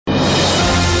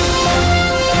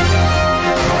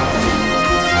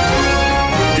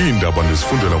ndaba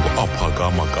ndizifundela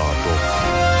ngoAphakama Kato.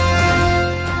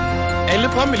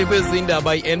 Eliphambili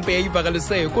kwezindaba i-NPA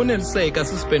ivakalise ukoneliseka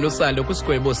sisibheno salo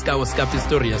kwisigwebo sikaOscar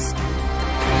Pistorius.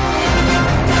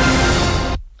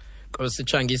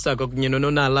 Kositshangisa kwakunye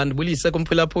nononala ndibulise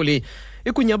kumphulaphuli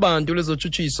Igunya bantu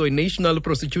lezotshutshiso i-National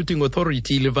Prosecuting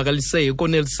Authority livakalise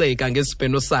ukoneliseka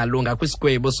ngesibheno salo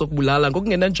ngakwisigwebo sokubulala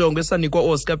ngokungenanjongo esanikwa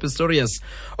uOscar Pistorius.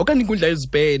 Okanye inkundla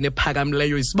yezibheno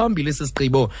ephakamileyo isibambile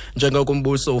sisigqibo njengoko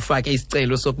umbuso ufake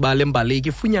isicelo sokuba le mbaleki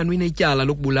ifunyanwe inetyala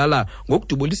lokubulala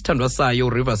ngokudubula isithandwa sayo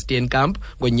Riversteenkamp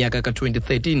ngonyaka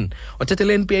ka-2013.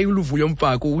 Othethele NPA uLuvuyo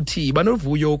Mfaku uthi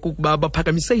banovuyo kukuba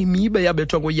baphakamise imibe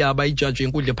yabethwa ngoyaba ijaji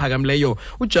yenkundla ephakamileyo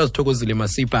uJazi Thokozile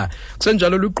Masipa.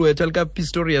 Kusenjalo lugqwetha lika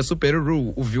Pistorius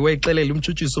uBerru uviwe exelela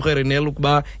umtshutshiso uGerenel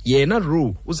ukuba yena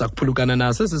Ru uza kuphulukana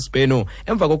naso sisibheno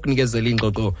emva kokunikezela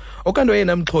ingxoxo. Okanto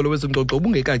yena mxholo wezingxoxo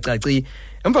ubungekacaci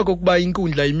emva kokuba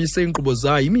inkundla imise inkqubo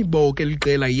zayo imiboko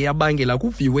eliqela iyabangela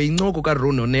kuviwe incoko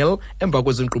kaRononel emva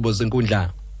kwezinkqubo zenkundla.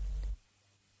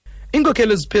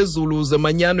 Inkokhelo eziphezulu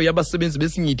zemanyano yabasebenzi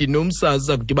besinyithi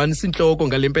nomsaza kudibanisa inhloko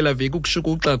ngalempela veki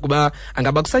ukushukuxa kuba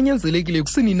angaba kusanyanzelekile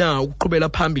kusini na ukuqhubela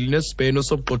phambili nesibheno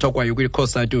sokugxothwa kwayo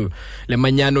kwikhosatu. Le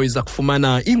manyano iza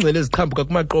kufumana ingcele eziqhambuka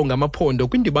kumaqonga amaphondo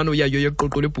kwindibano yayo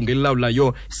yeqoqo lebhunga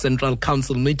elilawulayo Central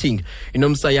Council meeting.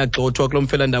 Inomsa yagxothwa kulo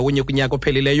mfelandawonye kunyaka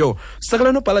ophelileyo.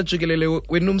 Sakala nobhala jikelele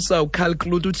wenomsa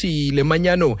uCalclut uthi le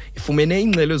manyano ifumene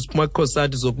ingcele eziphuma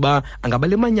kwikhosatu zokuba angaba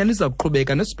le manyano iza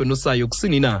kuqhubeka nesibheno sayo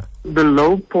kusini na. The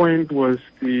low point was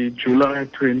the July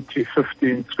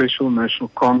 2015 Special National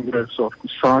Congress of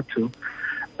COSATU,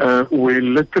 where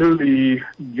literally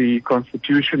the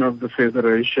constitution of the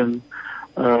Federation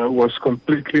was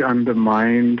completely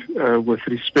undermined with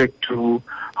respect to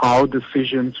how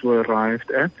decisions were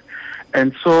arrived at.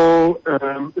 And so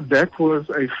that was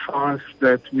a farce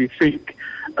that we think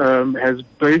has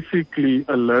basically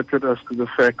alerted us to the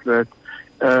fact that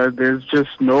there's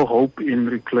just no hope in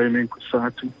reclaiming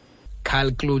COSATU.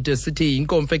 Calclut sithi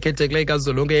inkomfa ekhethekileyo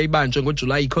kazolonke yayibanjwe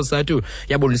ngoJulayi ikhosatu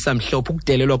yabonisa mhlophe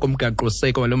ukudelelwa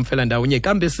komgaqo-seko walo mfelandawonye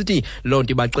kambe sithi loo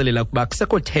nto ibaxelela ukuba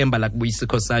kusekho themba lakubuyisa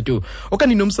ikhosatu.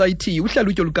 Okanye nomsa ithi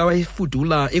uhlalutyo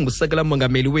lukawayifudula engusekela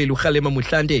mongameli weli uRhalema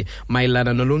Mohlante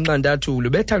mayelana nolonxantathu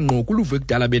lubetha ngqo kuluvo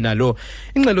ekudala benalo.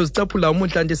 Ingxelo zicaphula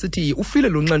uMohlante sithi ufile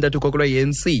lo nxantathu kokulwa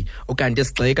ANC okanti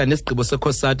esigxeka nesigqibo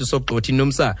sekhosatu sokugxotha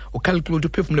inomsa uCalclut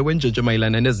uphefumle wenjenje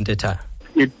mayelana nezintetha.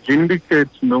 It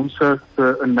vindicates NOMSA's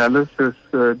analysis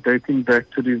dating back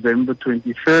to December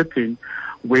 2013,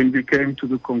 when we came to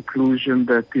the conclusion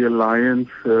that the alliance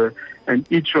and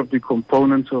each of the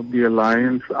components of the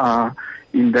alliance are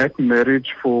in that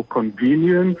marriage for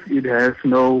convenience. It has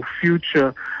no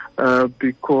future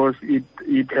because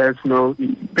it has no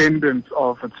independence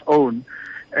of its own.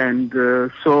 And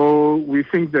so we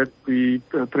think that the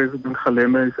President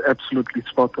Kgalema is absolutely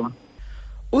spot on.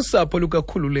 Usapho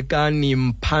lukakhululekani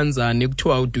Mphanzane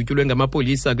kuthiwa udutyulwe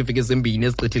ngamapolisa kwiveki ezimbini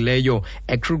ezigqithileyo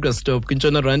eKrugersdorp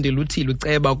kwintshona Randi luthi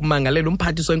luceba ukumangalela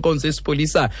umphathiswa wenkonzo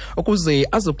yesipolisa ukuze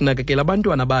azokunakekela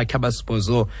abantwana bakhe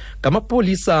abasibhozo.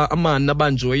 Ngamapolisa amane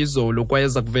abanjwe izolo kwaye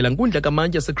aza kuvela nkundla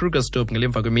kamantya yaseKrugersdorp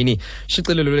ngelemva kwemini.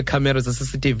 Shicilelo lekhamera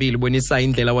ze-CCTV libonisa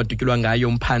indlela wadutyulwa ngayo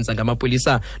uMphanza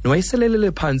ngamapolisa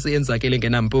nowayiselelele phantsi enzakele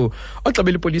ngenampu.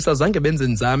 Oxabela ipolisa zange benze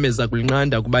nzame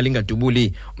zakulinqanda kuba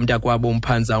lingadubuli. Umntakwabo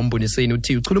uMphanza umboniseni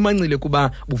uthi uchulumancile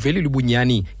kuba buvelile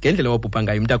ubunyani ngendlela wabhubha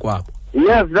ngayo umntakwabo.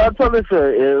 Yes, that's always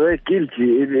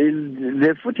guilty.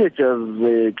 The footage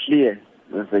was clear.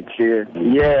 Clear.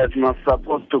 Yes, must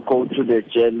supposed to go to the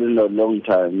jail in a long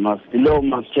time. The law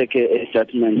must take a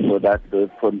judgment for that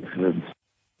consequence.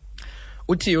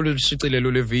 Uthi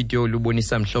olushicilelo lwevideo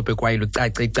lubonisa mhlophe kwaye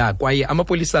lucaceca kwaye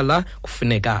amapolisa la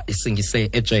kufuneka isingise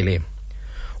ejele.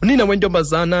 Unina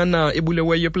wentombazana na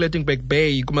ebuleweyo ePlattenberg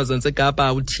Bay kumazantsi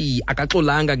eKapa uthi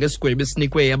akaxolanga ngesigwebo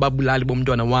esinikwe ababulali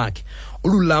bomntwana wakhe.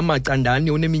 Ululama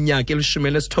Candani oneminyaka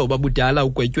 19 budala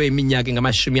ugwetywe iminyaka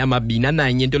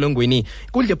engama-21 entolongweni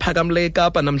kudle phakamileyo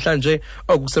eKapa namhlanje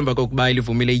okusemva kokuba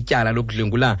ilivumile ityala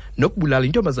lokudlwengula nokubulala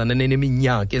intombazana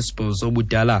eneminyaka 8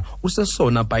 budala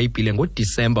usesona Bhayibhile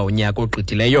ngoDisemba unyaka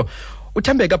ogqithileyo.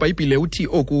 Uthembeka Bhayibhile uthi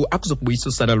oku akuzokubuyisa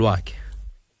usana lwakhe.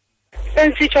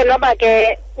 Sensitsho noba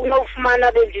ke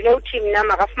unofumana bendine uthi mina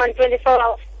makafumana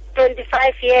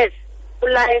 25 years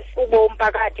ulife ubomi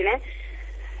phakathi ne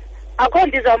akho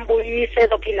ndizambuyise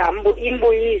ezophinda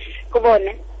imbuyise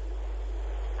kubone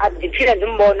adiphile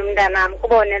ndimbone umntanami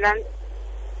kubone lana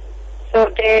so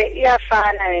ke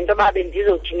iyafana nento babe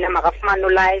ndizothi mina makafumana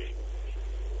ulife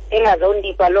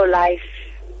engazondikwa lo life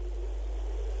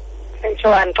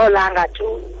sensitsho andixolanga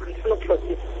tu andifuna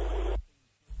ukuprocess.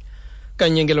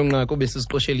 kanye ngelo nqaku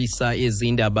besisiqoshelisa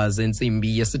izindaba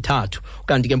zentsimbi yesithathu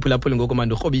kanti ke mphulaphuli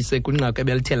ngokomando urhobise kwinqaku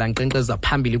ebelithela nkqenkqeza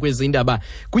phambili kwezindaba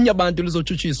kunyabantu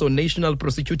lezotshutshiso National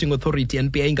Prosecuting Authority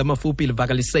NPA ngamafupi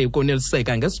livakalise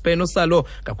ukoneliseka ngesibheno salo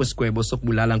ngakwisigwebo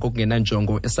sokubulala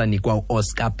ngokungenanjongo esanikwa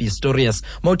uOscar Pistorius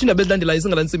mawuthi indaba ezilandelayo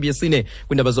izingala ntsimbi yesine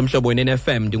kwindaba zomhlobo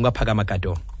we-NFM ndinguphakama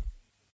Gato.